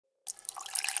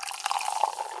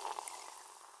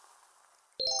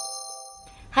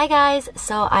Hi guys,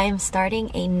 so I am starting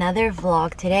another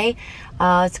vlog today.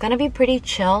 It's gonna be pretty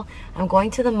chill. I'm going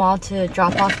to the mall to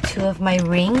drop off 2 of my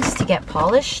rings to get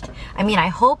polished. I mean, I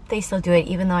hope they still do it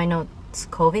even though I know it's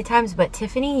COVID times, but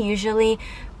Tiffany usually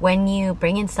when you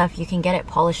bring in stuff you can get it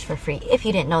polished for free. If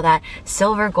you didn't know that,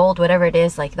 silver, gold, whatever it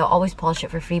is, like they'll always polish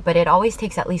it for free, but it always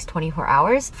takes at least 24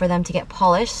 hours for them to get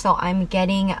polished. So I'm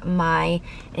getting my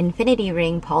infinity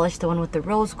ring polished, the one with the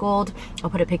rose gold. I'll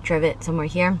put a picture of it somewhere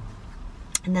here.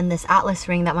 And then this Atlas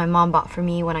ring that my mom bought for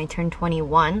me when I turned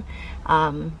 21.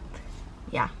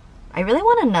 Yeah, I really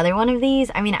want another one of these.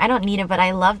 I mean, I don't need it, but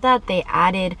I love that they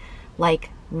added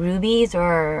like rubies,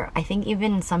 or I think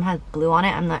even some have blue on it,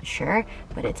 I'm not sure,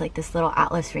 but it's like this little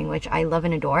Atlas ring, which I love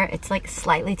and adore. It's like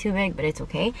slightly too big, but it's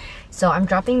okay. So I'm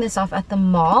dropping this off at the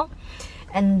mall,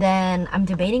 and then I'm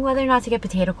debating whether or not to get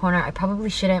potato corner. I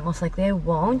probably shouldn't, most likely I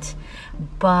won't,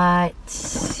 but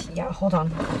yeah, hold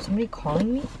on, is somebody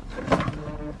calling me?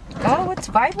 Oh, it's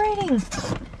vibrating.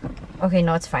 Okay,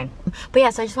 no, it's fine. But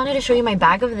yeah, so I just wanted to show you my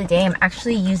bag of the day. I'm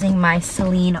actually using my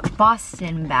CELINE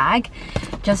Boston bag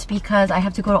just because I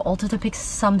have to go to Ulta to pick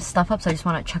some stuff up, so I just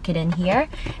want to chuck it in here.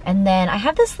 And then I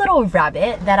have this little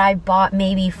rabbit that I bought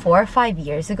maybe 4 or 5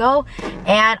 years ago,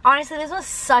 and honestly this was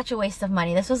such a waste of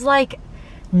money. This was like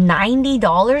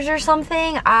 $90 or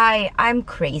something. I'm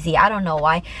crazy, I don't know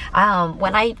why.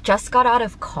 When I just got out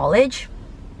of college,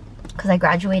 because I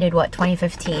graduated, what,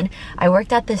 2015, I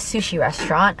worked at this sushi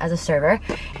restaurant as a server,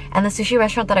 and the sushi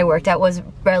restaurant that I worked at was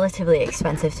relatively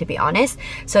expensive, to be honest.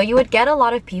 So you would get a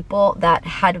lot of people that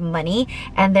had money,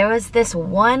 and there was this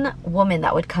one woman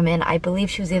that would come in. I believe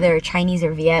she was either Chinese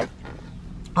or Viet.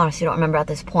 Honestly, I don't remember at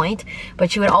this point, but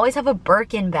she would always have a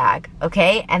Birkin bag,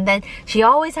 okay? And then she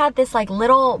always had this like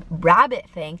little rabbit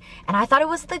thing, and I thought it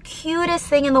was the cutest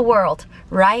thing in the world,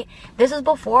 right? This is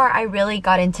before I really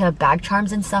got into bag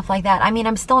charms and stuff like that. I mean,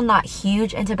 I'm still not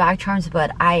huge into bag charms,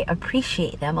 but I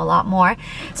appreciate them a lot more.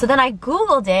 So then I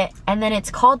Googled it, and then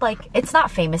it's called, like, it's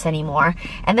not famous anymore.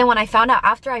 And then when I found out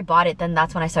after I bought it, then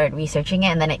that's when I started researching it,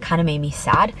 and then it kind of made me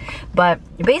sad. But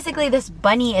basically this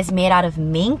bunny is made out of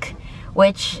mink,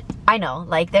 which I know,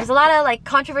 like, there's a lot of like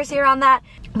controversy around that,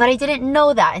 but I didn't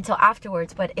know that until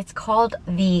afterwards. But it's called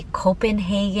the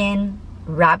Copenhagen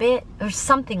rabbit or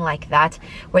something like that,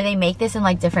 where they make this in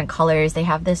like different colors. They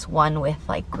have this one with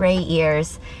like gray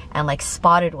ears and like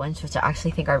spotted ones, which I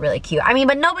actually think are really cute. I mean,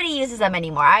 but nobody uses them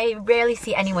anymore. I rarely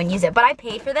see anyone use it, but I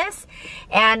paid for this,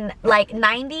 and like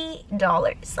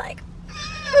 $90, like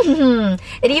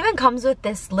it even comes with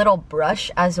this little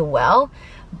brush as well.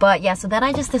 But yeah, so then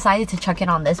I just decided to chuck it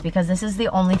on this because this is the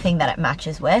only thing that it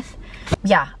matches with.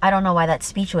 Yeah, I don't know why that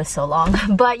speech was so long.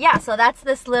 But yeah, so that's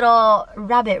this little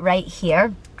rabbit right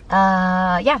here.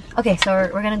 Yeah, okay, so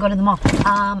we're gonna go to the mall.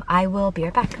 I will be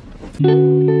right back.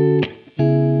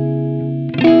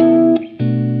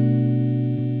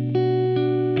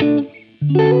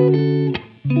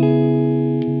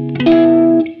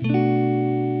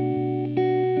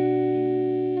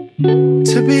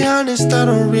 To be honest, I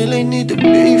don't really need to be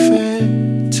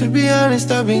fan. To be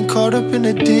honest, I've been caught up in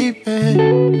the deep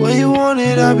end. When you want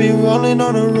it, I've been rolling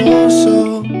on the road,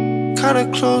 so kinda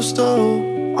close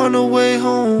though, on the way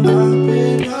home.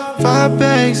 5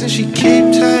 bags and she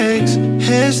keep tags.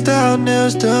 Hairstyle,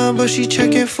 nails done, but she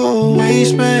checking for a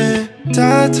waist, man.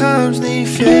 Tired times need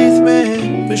faith,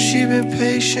 man, but she been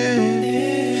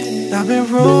patient. I've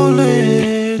been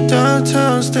rolling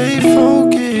downtown, stay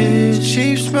focused.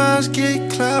 Cheap smiles get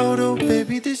cloud, oh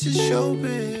baby, this is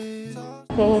showbiz.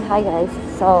 Okay, hi guys.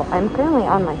 So I'm currently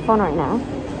on my phone right now.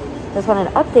 Just wanted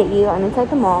to update you. I'm inside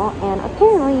the mall, and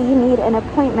apparently you need an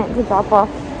appointment to drop off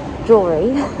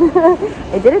jewelry.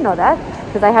 I didn't know that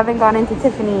because I haven't gone into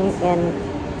Tiffany in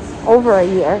over a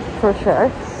year for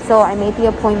sure. So I made the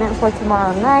appointment for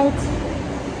tomorrow night.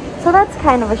 So that's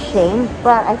kind of a shame,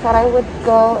 but I thought I would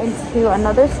go into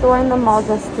another store in the mall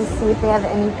just to see if they have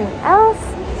anything else.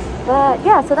 But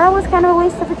yeah, so that was kind of a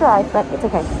waste of a drive, but it's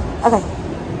okay. Okay.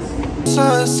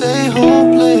 So say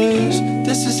hopeless,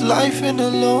 this is life in the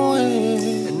low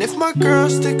end. And if my girl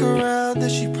stick around, then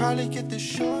she probably get the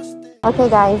short stick. Okay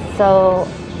guys, so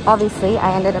obviously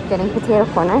I ended up getting potato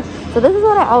corner. So this is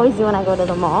what I always do when I go to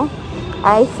the mall.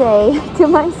 I say to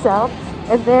myself,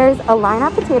 if there's a line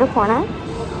at potato corner,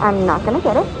 I'm not gonna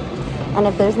get it, and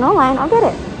if there's no line, I'll get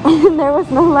it. And there was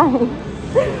no line,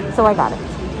 so I got it.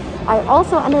 I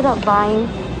also ended up buying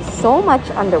so much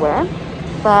underwear,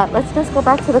 but let's just go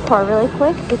back to the car really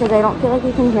quick because I don't feel like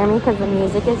you can hear me because the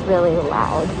music is really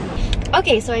loud.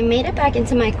 Okay, so I made it back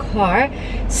into my car.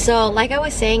 So like I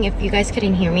was saying, if you guys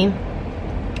couldn't hear me,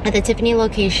 at the Tiffany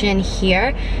location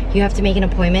here, you have to make an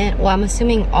appointment. Well, I'm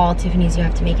assuming all Tiffany's you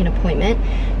have to make an appointment.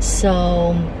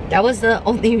 So that was the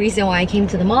only reason why I came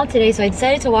to the mall today. So I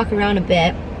decided to walk around a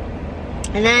bit.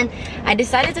 And then I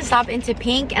decided to stop into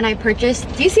Pink and I purchased,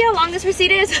 do you see how long this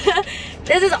receipt is?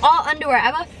 This is all underwear.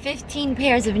 I bought 15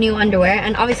 pairs of new underwear,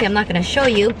 and obviously I'm not gonna show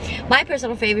you. My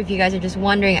personal favorite, if you guys are just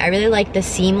wondering, I really like the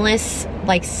seamless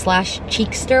like slash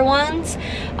cheekster ones,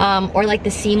 or like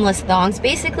the seamless thongs.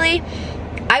 Basically,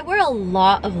 I wear a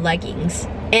lot of leggings,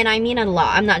 and I mean a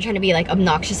lot. I'm not trying to be like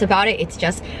obnoxious about it. It's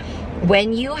just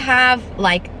when you have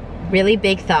like really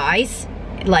big thighs,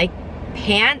 like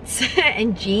pants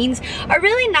and jeans are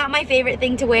really not my favorite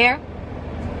thing to wear.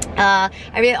 I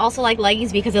really also like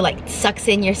leggings because it like sucks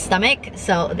in your stomach,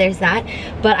 so there's that.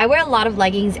 But I wear a lot of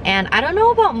leggings, and I don't know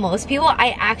about most people.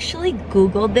 I actually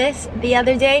googled this the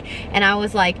other day and I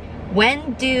was like,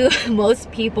 when do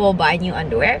most people buy new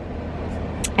underwear?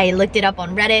 I looked it up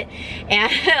on Reddit,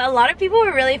 and a lot of people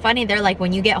were really funny. They're like,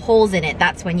 when you get holes in it,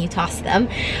 that's when you toss them.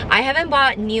 I haven't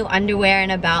bought new underwear in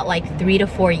about like 3 to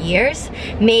 4 years.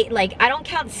 Like, I don't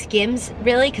count Skims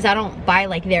really, because I don't buy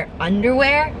like their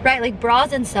underwear, right? Like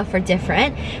bras and stuff are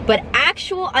different, but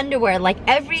actual underwear, like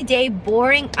everyday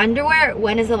boring underwear,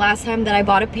 when is the last time that I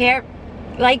bought a pair?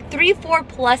 Like 3, 4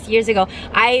 plus years ago.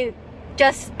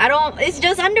 It's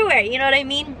just underwear, you know what I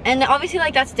mean? And obviously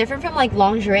like that's different from like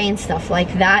lingerie and stuff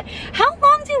like that. How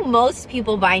long do most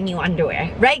people buy new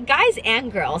underwear, right? Guys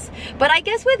and girls. But I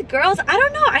guess with girls, I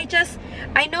don't know,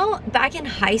 I know back in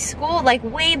high school, like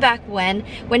way back when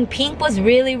Pink was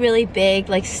really, really big,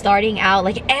 like starting out,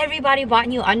 like everybody bought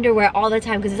new underwear all the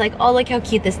time because it's like, oh, look how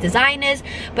cute this design is.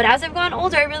 But as I've gotten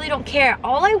older, I really don't care.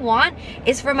 All I want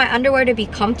is for my underwear to be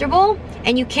comfortable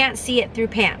and you can't see it through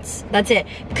pants. That's it.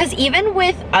 Because even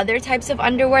with other types of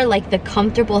underwear, like the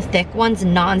comfortable thick ones,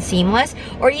 non-seamless,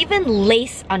 or even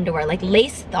lace underwear, like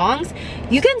lace thongs,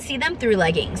 you can see them through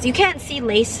leggings. You can't see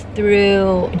lace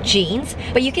through jeans,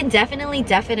 but you can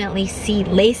definitely see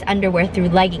lace underwear through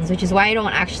leggings, which is why I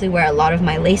don't actually wear a lot of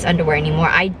my lace underwear anymore.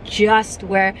 I just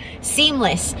wear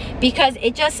seamless because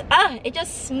it just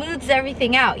smooths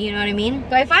everything out, you know what I mean?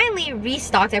 So I finally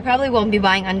restocked. I probably won't be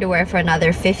buying underwear for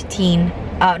another 15,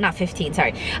 not 15,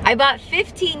 sorry. I bought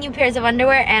 15 new pairs of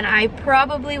underwear, and I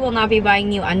probably will not be buying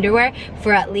new underwear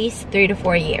for at least 3 to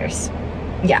 4 years.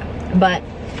 Yeah, but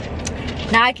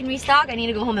now I can restock. I need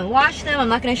to go home and wash them. I'm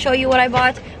not gonna show you what I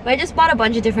bought, but I just bought a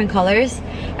bunch of different colors.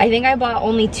 I think I bought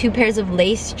only 2 pairs of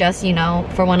lace, just, you know,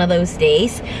 for one of those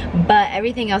days, but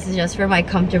everything else is just for my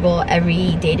comfortable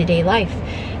every day-to-day life.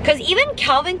 Because even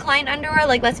Calvin Klein underwear,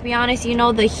 like, let's be honest, you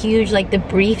know, the huge, like, the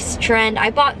briefs trend,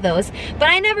 I bought those, but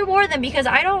I never wore them because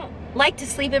I don't like to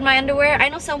sleep in my underwear. I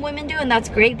know some women do, and that's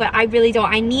great, but I really don't.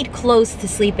 I need clothes to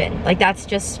sleep in. Like, that's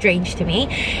just strange to me.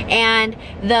 And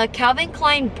the Calvin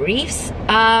Klein briefs,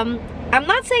 I'm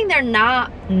not saying they're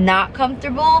not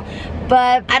comfortable,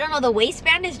 but I don't know, the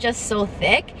waistband is just so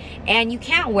thick and you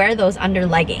can't wear those under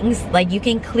leggings. Like, you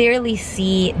can clearly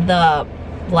see the,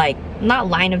 like, not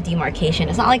line of demarcation,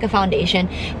 it's not like a foundation,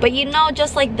 but you know,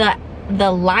 just like the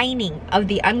lining of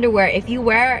the underwear. If you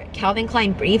wear Calvin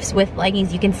Klein briefs with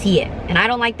leggings, you can see it, and I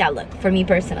don't like that look, for me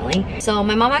personally. So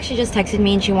my mom actually just texted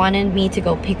me and she wanted me to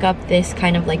go pick up this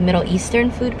kind of like Middle Eastern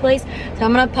food place, so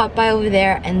I'm gonna pop by over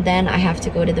there, and then I have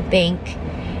to go to the bank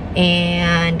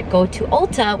and go to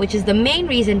Ulta, which is the main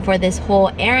reason for this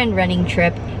whole errand running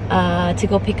trip, to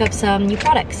go pick up some new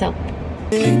products. So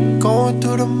going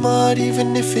through the mud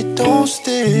even if it don't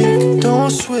stick.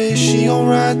 Don't switch, she gon'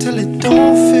 ride till it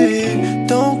don't fit.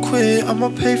 Don't quit, I'ma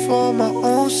pay for all my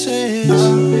own sins.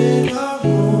 I'm in a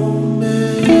moment.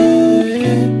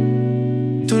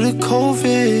 Through the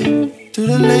COVID, through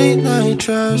the late night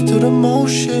drives, through the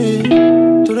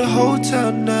motion, through the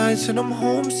hotel nights, and I'm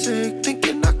homesick,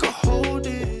 thinking I could hold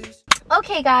it.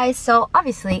 Okay guys, so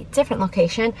obviously different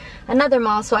location, another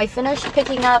mall. So I finished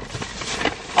picking up,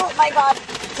 oh my god,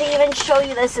 to even show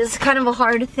you this is kind of a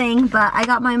hard thing, but I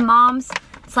got my mom's,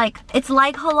 it's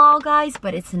like halal, guys,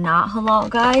 but it's not halal,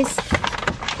 guys.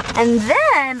 And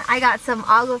then I got some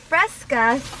agua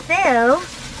fresca, so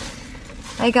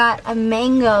I got a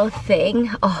mango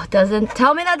thing. Oh,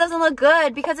 tell me that doesn't look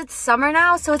good, because it's summer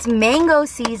now, so it's mango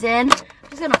season. I'm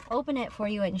just gonna open it for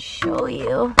you and show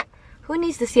you. Who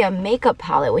needs to see a makeup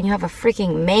palette when you have a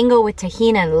freaking mango with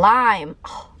tahini and lime?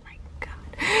 Oh my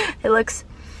god, it looks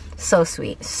so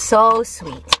sweet, so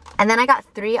sweet. And then I got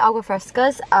 3 agua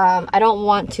frescas. I don't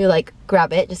want to like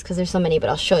grab it just because there's so many, but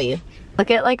I'll show you. Look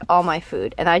at like all my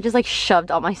food, and I just like shoved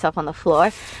all my stuff on the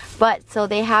floor. But so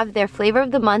they have their flavor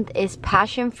of the month is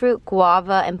passion fruit,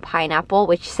 guava, and pineapple,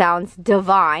 which sounds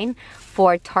divine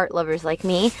for tart lovers like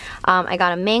me. I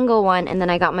got a mango one, and then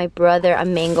I got my brother a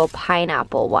mango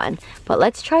pineapple one. But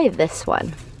let's try this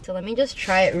one. So let me just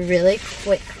try it really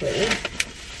quickly.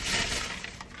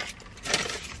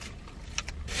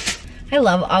 I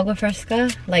love agua fresca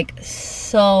like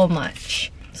so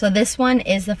much. So this one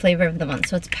is the flavor of the month.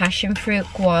 So it's passion fruit,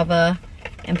 guava,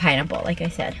 and pineapple, like I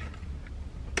said.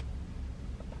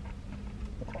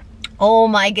 Oh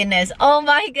my goodness. Oh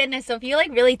my goodness. So if you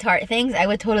like really tart things, I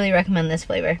would totally recommend this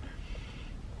flavor.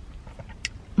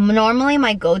 Normally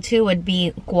my go-to would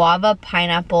be guava,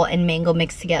 pineapple, and mango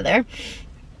mixed together.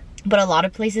 But a lot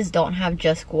of places don't have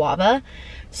just guava.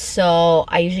 So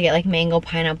I usually get like mango,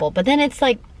 pineapple. But then it's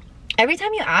like, every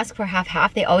time you ask for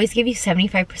half-half, they always give you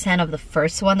 75% of the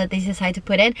first one that they decide to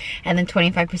put in, and then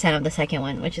 25% of the second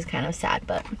one, which is kind of sad,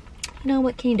 but you know,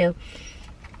 what can you do?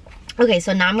 Okay,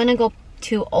 so now I'm gonna go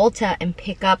to Ulta and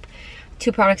pick up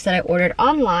 2 products that I ordered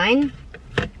online,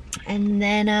 and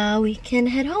then we can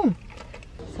head home.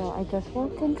 So I just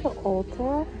walked into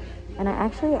Ulta, and I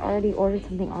actually already ordered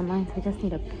something online, so I just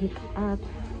need to pick up,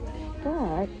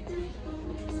 but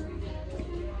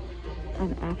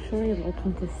I'm actually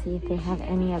looking to see if they have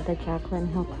any of the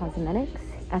Jaclyn Hill cosmetics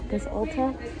at this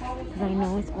Ulta, because I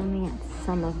know it's only at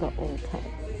some of the Ultas.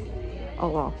 Oh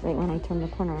well, right when I turned the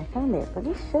corner I found it. Let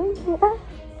me show you.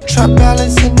 Try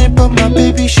balancing it, but my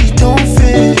baby, she don't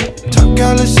fit. Top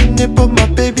balancing it, but my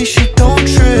baby, she don't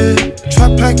trip.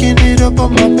 Try packing it up, but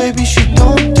my baby, she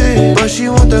don't dip. But she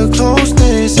want the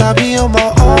closeness, I be on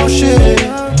my own shit.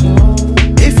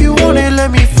 If you want it,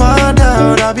 let me find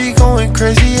out. I be going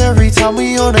crazy every time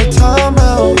we on a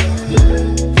timeout.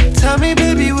 Tell me,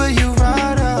 baby, will you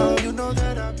ride out? You know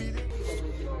that I be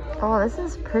there. Oh, this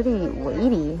is pretty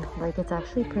weighty. Like, it's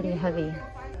actually pretty heavy.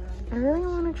 I really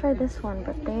want to try this one,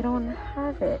 but they don't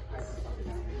have it.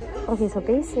 Okay, so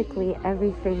basically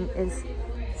everything is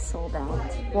sold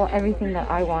out. Well, everything that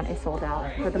I want is sold out,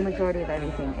 but the majority of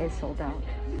everything is sold out.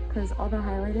 Because all the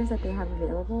highlighters that they have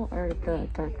available are the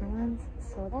darker ones.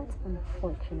 So that's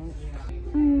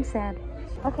unfortunate. Sad.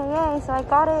 Okay, yay, so I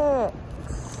got it.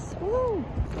 Woo.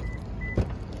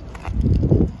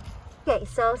 Okay,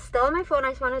 so still on my phone, I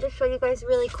just wanted to show you guys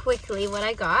really quickly what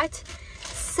I got.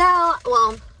 So,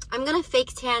 well, I'm gonna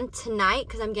fake tan tonight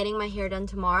because I'm getting my hair done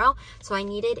tomorrow. So I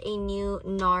needed a new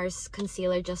NARS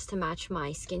concealer just to match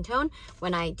my skin tone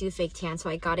when I do fake tan. So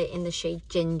I got it in the shade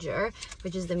Ginger,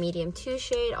 which is the medium 2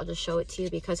 shade. I'll just show it to you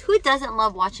because who doesn't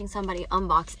love watching somebody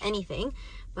unbox anything?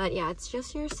 But yeah, it's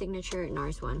just your signature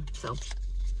NARS one. So,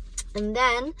 and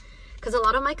then, because a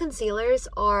lot of my concealers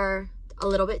are a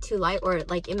little bit too light, or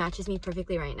like it matches me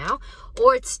perfectly right now,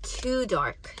 or it's too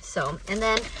dark. So, and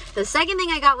then the second thing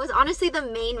I got was honestly the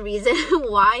main reason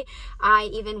why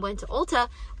I even went to Ulta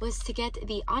was to get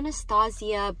the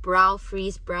Anastasia Brow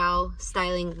Freeze Brow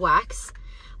Styling Wax.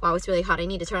 Wow, it's really hot. I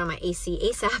need to turn on my AC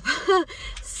ASAP.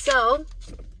 So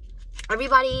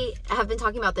everybody have been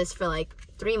talking about this for like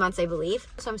 3 months, I believe.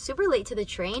 So I'm super late to the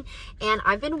train, and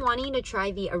I've been wanting to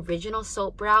try the original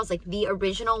soap brows, like the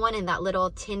original one in that little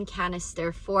tin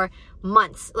canister for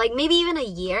months, like maybe even a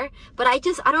year. But I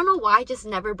don't know why I just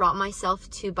never brought myself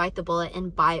to bite the bullet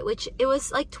and buy it, which it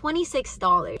was like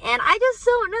 $26, and I just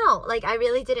don't know, like I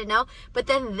really didn't know. But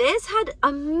then this had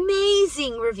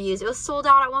amazing reviews. It was sold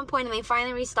out at one point, and they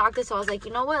finally restocked it, so I was like,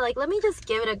 you know what, like let me just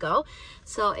give it a go.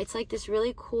 So it's like this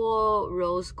really cool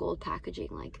rose gold packaging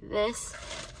like this,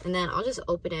 and then I'll just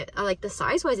open it. I like the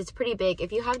size wise, it's pretty big.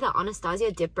 If you have the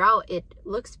Anastasia dip brow, it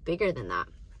looks bigger than that.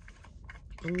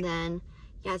 And then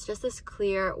yeah, it's just this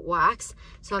clear wax.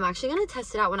 So I'm actually going to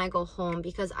test it out when I go home,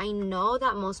 because I know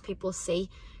that most people say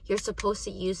you're supposed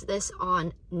to use this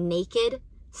on naked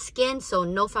skin, so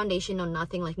no foundation, no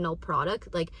nothing, like no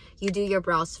product. Like you do your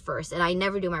brows first, and I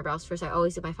never do my brows first. I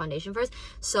always do my foundation first.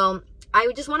 So I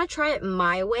just want to try it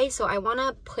my way. So I want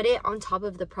to put it on top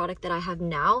of the product that I have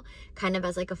now, kind of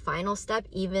as like a final step,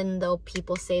 even though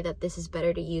people say that this is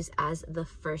better to use as the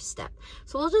first step.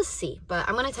 So we'll just see, but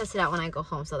I'm going to test it out when I go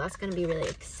home. So that's going to be really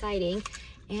exciting.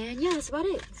 And yeah, that's about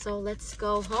it. So let's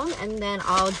go home and then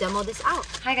I'll demo this out.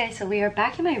 Hi guys, so we are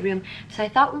back in my room. So I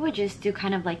thought we would just do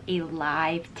kind of like a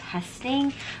live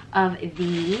testing of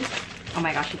the, oh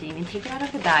my gosh, I didn't even take it out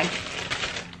of the bag,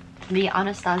 the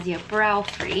Anastasia Brow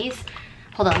Freeze.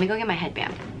 Hold on, let me go get my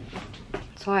headband.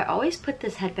 So I always put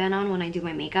this headband on when I do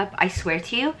my makeup. I swear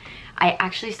to you, I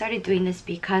actually started doing this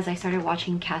because I started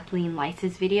watching Kathleen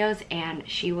Lice's videos, and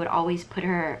she would always put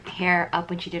her hair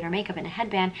up when she did her makeup in a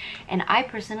headband. And I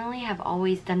personally have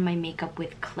always done my makeup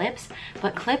with clips,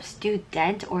 but clips do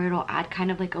dent, or it'll add kind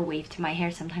of like a wave to my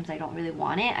hair. Sometimes I don't really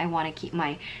want it. I want to keep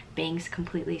my bangs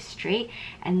completely straight.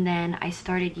 And then I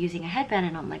started using a headband,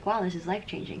 and I'm like, wow, this is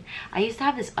life-changing. I used to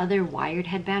have this other wired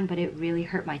headband, but it really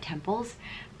hurt my temples.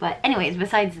 But anyways,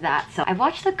 besides that, so I've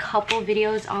watched a couple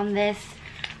videos on this.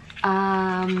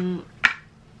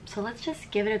 So let's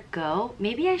just give it a go.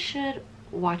 Maybe I should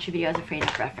watch a video as a frame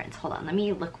of reference. Hold on, let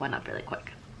me look one up really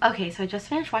quick. Okay, so I just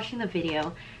finished watching the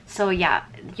video. So yeah,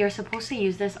 you're supposed to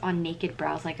use this on naked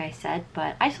brows like I said,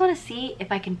 but I just want to see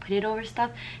if I can put it over stuff,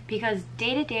 because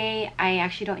day to day I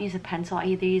actually don't use a pencil. I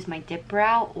either use my dip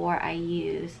brow or I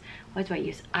use, what do I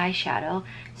use? Eyeshadow.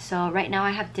 So right now I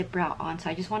have dip brow on, so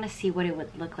I just want to see what it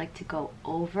would look like to go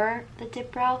over the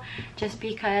dip brow, just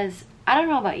because I don't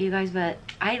know about you guys, but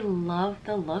I love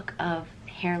the look of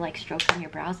hair-like strokes on your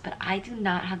brows, but I do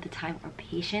not have the time or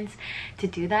patience to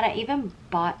do that. I even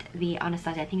bought the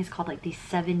Anastasia, I think it's called like the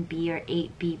 7B or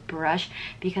 8B brush,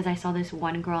 because I saw this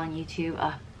one girl on YouTube,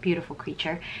 a beautiful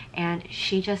creature, and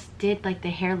she just did like the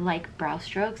hair-like brow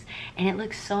strokes, and it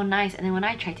looks so nice. And then when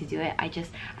I try to do it, I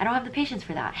don't have the patience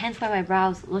for that, hence why my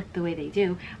brows look the way they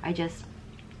do.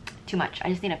 Too much. I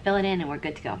just need to fill it in and we're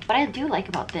good to go. What I do like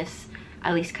about this,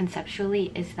 at least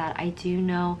conceptually, is that I do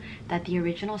know that the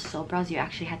original Soap Brows, you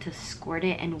actually had to squirt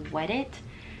it and wet it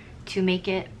to make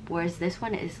it, whereas this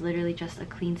one is literally just a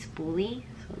clean spoolie.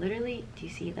 So literally, do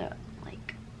you see the,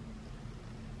 like,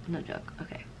 no joke,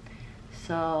 okay.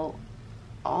 So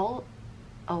oh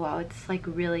wow, it's like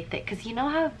really thick, because you know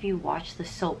how if you watch the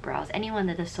Soap Brows, anyone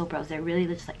that does Soap Brows, they're really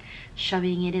just like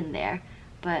shoving it in there,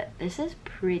 but this is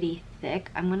pretty thick.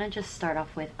 I'm gonna just start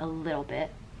off with a little bit.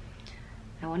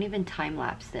 I won't even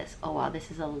time-lapse this. Oh wow,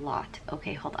 this is a lot.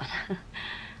 Okay, hold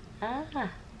on.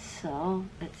 So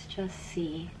let's just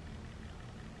see.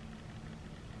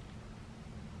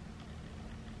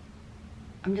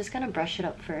 I'm just gonna brush it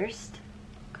up first,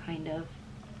 kind of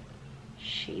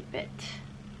shape it.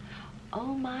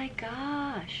 Oh my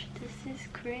gosh, this is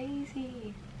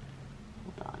crazy.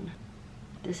 Hold on.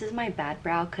 This is my bad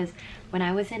brow, because when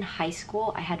I was in high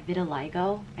school, I had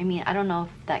vitiligo. I mean, I don't know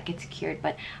if that gets cured,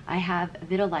 but I have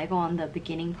vitiligo on the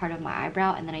beginning part of my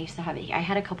eyebrow, and then I used to have it, I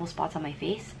had a couple spots on my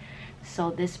face.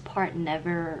 So this part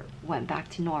never went back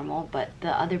to normal, but the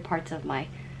other parts of my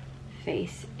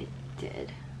face, it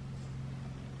did.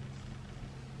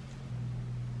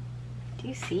 Do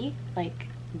you see, like,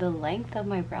 the length of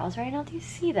my brows right now? Do you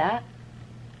see that?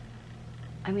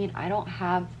 I mean, I don't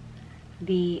have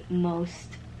the most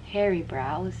hairy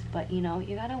brows, but you know,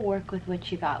 you gotta work with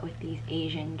what you got with these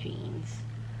Asian genes.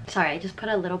 Sorry, I just put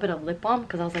a little bit of lip balm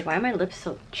because I was like, why are my lips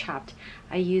so chapped?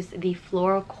 I used the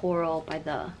Floral Coral by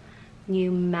the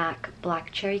new MAC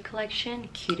Black Cherry collection.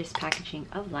 Cutest packaging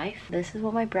of life. This is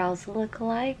what my brows look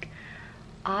like.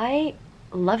 I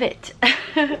love it.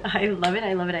 I love it,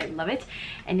 I love it, I love it.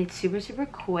 And it's super, super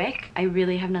quick. I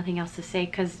really have nothing else to say,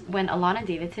 because when Alana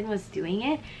Davidson was doing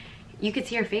it, you could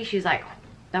see her face. She was like,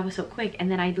 that was so quick.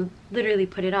 And then I literally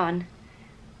put it on,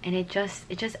 and it just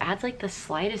adds like the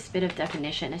slightest bit of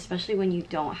definition, especially when you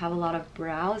don't have a lot of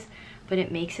brows, but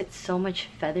it makes it so much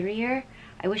featherier.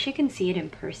 I wish you can see it in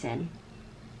person,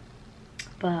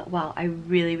 but wow, I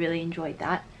really, really enjoyed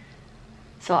that.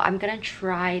 So I'm gonna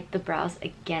try the brows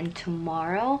again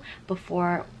tomorrow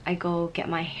before I go get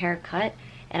my hair cut,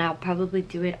 and I'll probably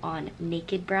do it on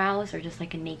naked brows or just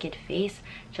like a naked face,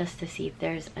 just to see if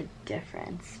there's a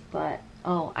difference. But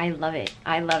oh, I love it,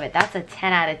 I love it. That's a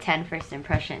 10 out of 10 first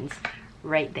impressions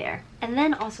right there. And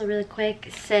then also really quick,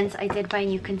 since I did buy a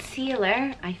new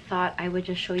concealer, I thought I would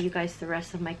just show you guys the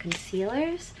rest of my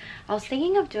concealers. I was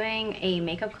thinking of doing a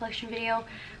makeup collection video,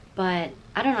 but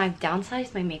I don't know, I've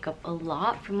downsized my makeup a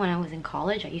lot from when I was in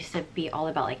college. I used to be all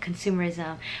about like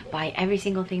consumerism, buy every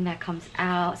single thing that comes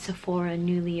out, Sephora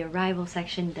newly arrival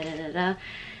section, da da da da.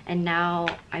 And now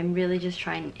I'm really just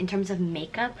trying, in terms of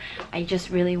makeup, I just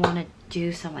really want to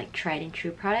do some like tried and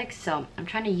true products. So I'm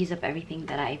trying to use up everything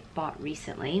that I bought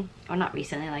recently, or not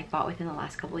recently, like bought within the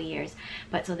last couple of years.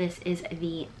 But so this is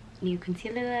the new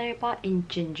concealer that I bought in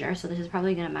ginger, so this is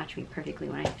probably gonna match me perfectly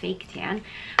when I fake tan.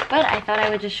 But I thought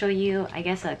I would just show you, I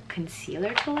guess, a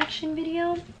concealer collection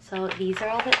video. So these are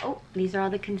all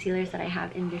the concealers that I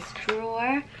have in this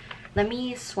drawer. Let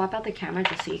me swap out the camera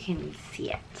just so you can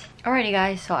see it. Alrighty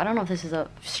guys, so I don't know if this is a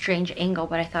strange angle,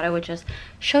 but I thought I would just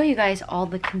show you guys all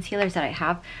the concealers that I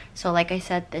have. So like I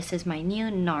said, this is my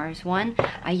new NARS one.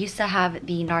 I used to have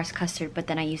the NARS Custard, but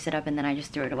then I used it up and then I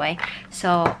just threw it away.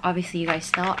 So obviously you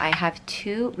guys know I have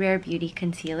two Rare Beauty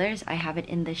concealers. I have it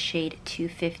in the shade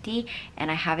 250 and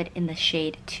I have it in the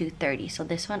shade 230. So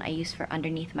this one I use for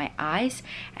underneath my eyes,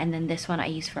 and then this one I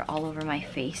use for all over my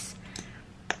face.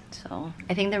 So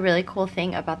I think the really cool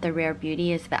thing about the Rare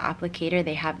Beauty is the applicator.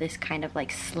 They have this kind of like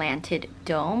slanted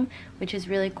dome, which is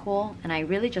really cool, and I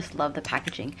really just love the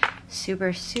packaging.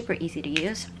 Super easy to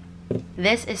use.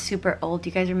 This is super old. Do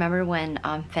you guys remember when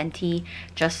Fenty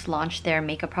just launched their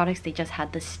makeup products? They just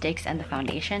had the sticks and the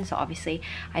foundation. So obviously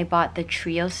I bought the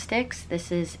trio sticks.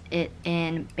 This is it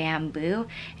in bamboo.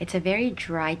 It's a very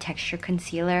dry texture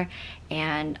concealer,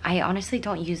 and I honestly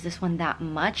don't use this one that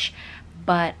much.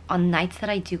 But on nights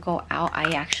that I do go out,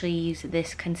 I actually use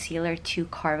this concealer to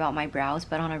carve out my brows.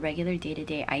 But on a regular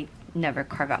day-to-day, I never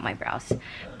carve out my brows.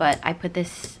 But I put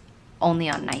this only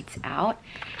on nights out.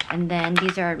 And then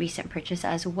these are a recent purchase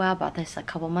as well. Bought this a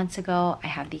couple months ago. I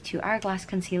have the two Hourglass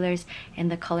concealers in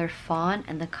the color Fawn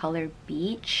and the color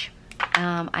Beach.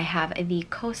 I have the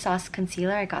KOCHI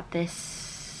concealer. I got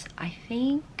this, I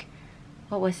think,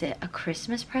 what was it, a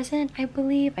Christmas present, I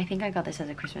believe. I think I got this as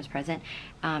a Christmas present.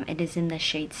 It is in the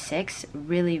shade 6.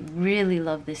 Really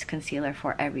love this concealer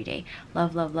for everyday.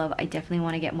 Love. I definitely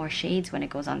want to get more shades when it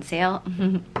goes on sale.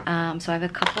 So I have a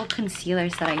couple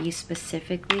concealers that I use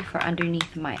specifically for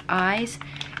underneath my eyes.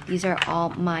 These are all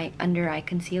my under eye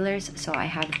concealers. So I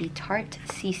have the Tarte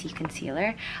CC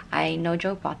concealer. I, no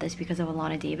joke, bought this because of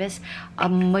Alana Davis. A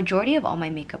majority of all my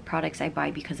makeup products I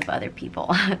buy because of other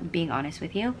people, being honest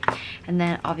with you. And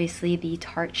then obviously the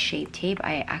Tarte Shape Tape.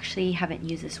 I actually haven't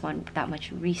used this one that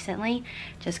much recently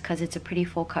just because it's a pretty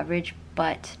full coverage,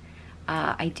 but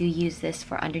I do use this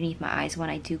for underneath my eyes when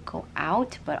I do go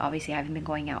out, but obviously I haven't been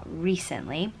going out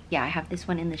recently. Yeah, I have this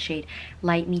one in the shade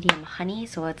Light Medium Honey,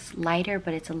 so it's lighter,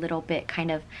 but it's a little bit kind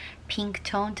of pink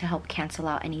tone to help cancel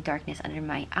out any darkness under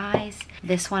my eyes.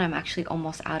 This one I'm actually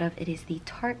almost out of. It is the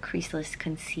Tarte Creaseless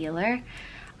Concealer.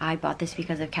 I bought this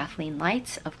because of Kathleen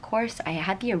Lights, of course. I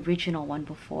had the original one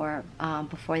before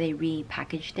they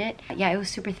repackaged it. Yeah, it was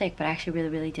super thick, but I actually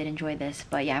really did enjoy this.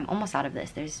 But yeah, I'm almost out of this.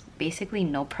 There's basically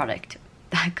no product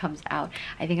that comes out.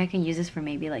 I think I can use this for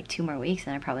maybe like 2 more weeks,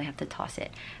 and I probably have to toss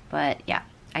it. But yeah,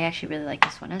 I actually really like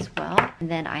this one as well.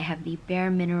 And then I have the Bare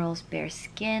Minerals Bare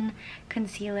Skin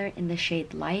Concealer in the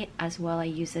shade Light as well. I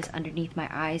use this underneath my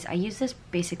eyes. I use this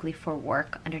basically for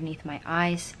work underneath my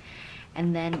eyes.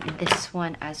 And then this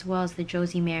one as well is the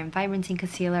Josie Maran Vibrancy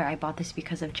Concealer. I bought this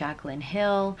because of Jaclyn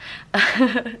Hill.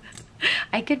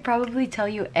 I could probably tell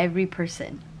you every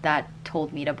person that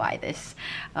told me to buy this.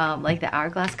 Like the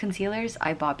Hourglass concealers,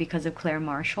 I bought because of Claire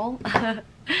Marshall.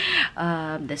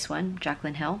 This one,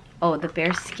 Jaclyn Hill. Oh, the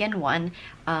Bare Skin one,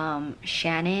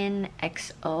 Shannon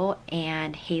XO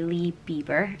and Hailey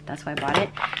Bieber. That's why I bought it.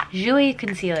 Jouer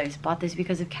concealers. Bought this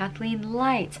because of Kathleen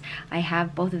Lights. I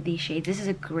have both of these shades. This is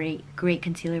a great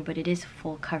concealer, but it is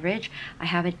full coverage. I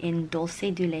have it in Dulce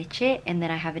de Leche, and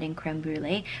then I have it in Creme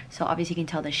Brulee. So obviously you can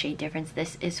tell the shade difference.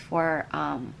 This is for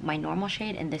my normal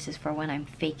shade, and this is for when I'm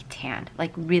fake tanned,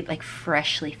 like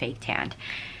freshly fake tanned.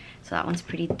 So that one's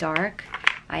pretty dark.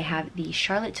 I have the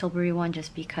Charlotte Tilbury one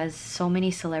just because so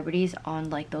many celebrities on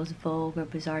like those Vogue or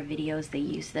Bazaar videos, they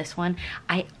use this one.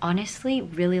 I honestly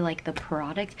really like the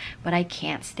product, but I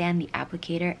can't stand the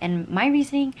applicator. And my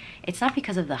reasoning, it's not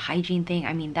because of the hygiene thing.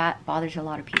 I mean, that bothers a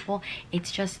lot of people.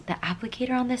 It's just the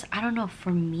applicator on this. I don't know,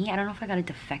 for me, I don't know if I got a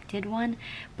defected one,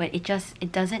 but it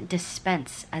doesn't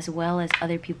dispense as well as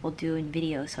other people do in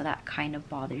videos, so that kind of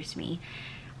bothers me.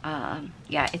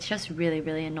 Yeah, it's just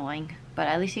really annoying, but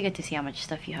at least you get to see how much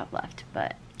stuff you have left.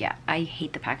 But yeah, I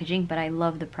hate the packaging, but I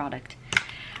love the product.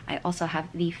 I also have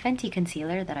the Fenty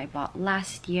concealer that I bought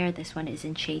last year. This one is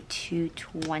in shade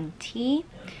 220.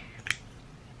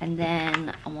 And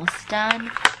then almost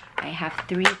done, I have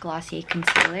 3 Glossier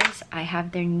concealers. I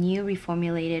have their new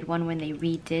reformulated one when they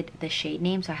redid the shade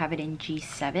name, so I have it in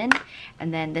G7.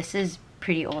 And then this is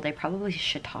pretty old. I probably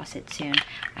should toss it soon.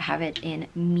 I have it in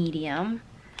medium.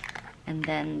 And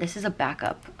then this is a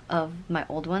backup of my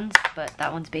old ones, but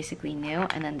that one's basically new.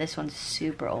 And then this one's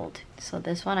super old. So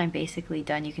this one I'm basically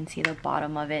done. You can see the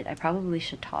bottom of it. I probably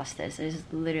should toss this. There's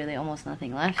literally almost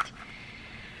nothing left.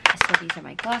 So these are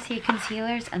my Glossier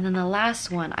concealers. And then the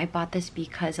last one, I bought this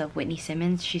because of Whitney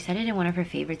Simmons. She said it in one of her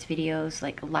favorites videos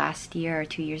like last year or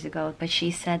 2 years ago, but she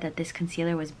said that this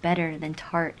concealer was better than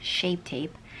Tarte Shape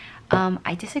Tape.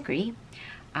 I disagree.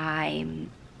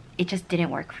 It just didn't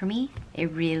work for me.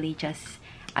 It really just,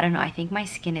 I don't know, I think my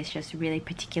skin is just really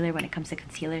particular when it comes to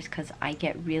concealers because I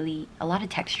get really a lot of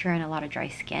texture and a lot of dry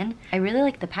skin. I really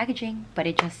like the packaging, but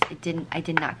I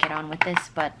did not get on with this,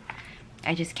 but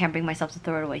I just can't bring myself to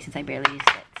throw it away since I barely used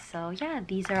it. So yeah,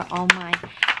 these are all my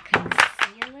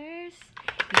concealers.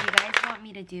 If you guys want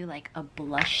me to do like a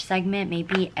blush segment,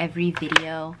 maybe every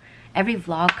video, every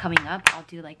vlog coming up, I'll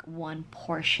do like one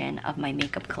portion of my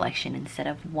makeup collection instead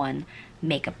of one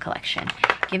makeup collection.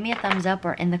 Give me a thumbs up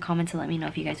or in the comments to let me know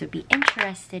if you guys would be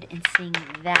interested in seeing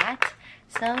that.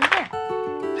 So yeah.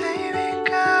 Baby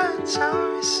girl,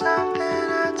 tell me something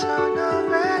I don't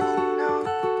already know.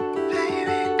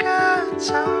 Baby girl,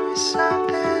 tell me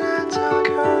something I don't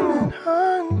know.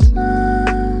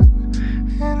 Undone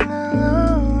in the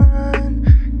long run,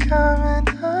 coming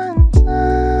undone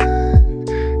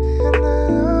in the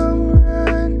long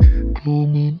run,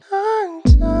 coming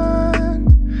undone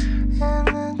in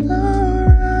the long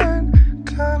run,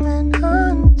 coming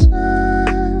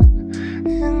undone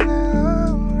in the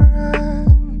long run.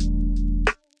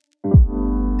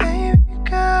 Baby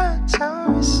girl, tell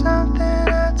me something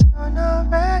I don't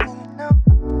already know.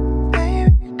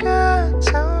 Baby girl,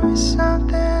 tell me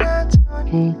something I don't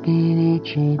know.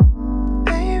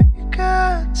 Baby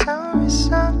girl, tell me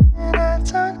something I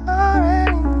don't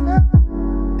already know.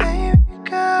 Baby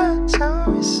girl,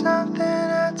 tell me something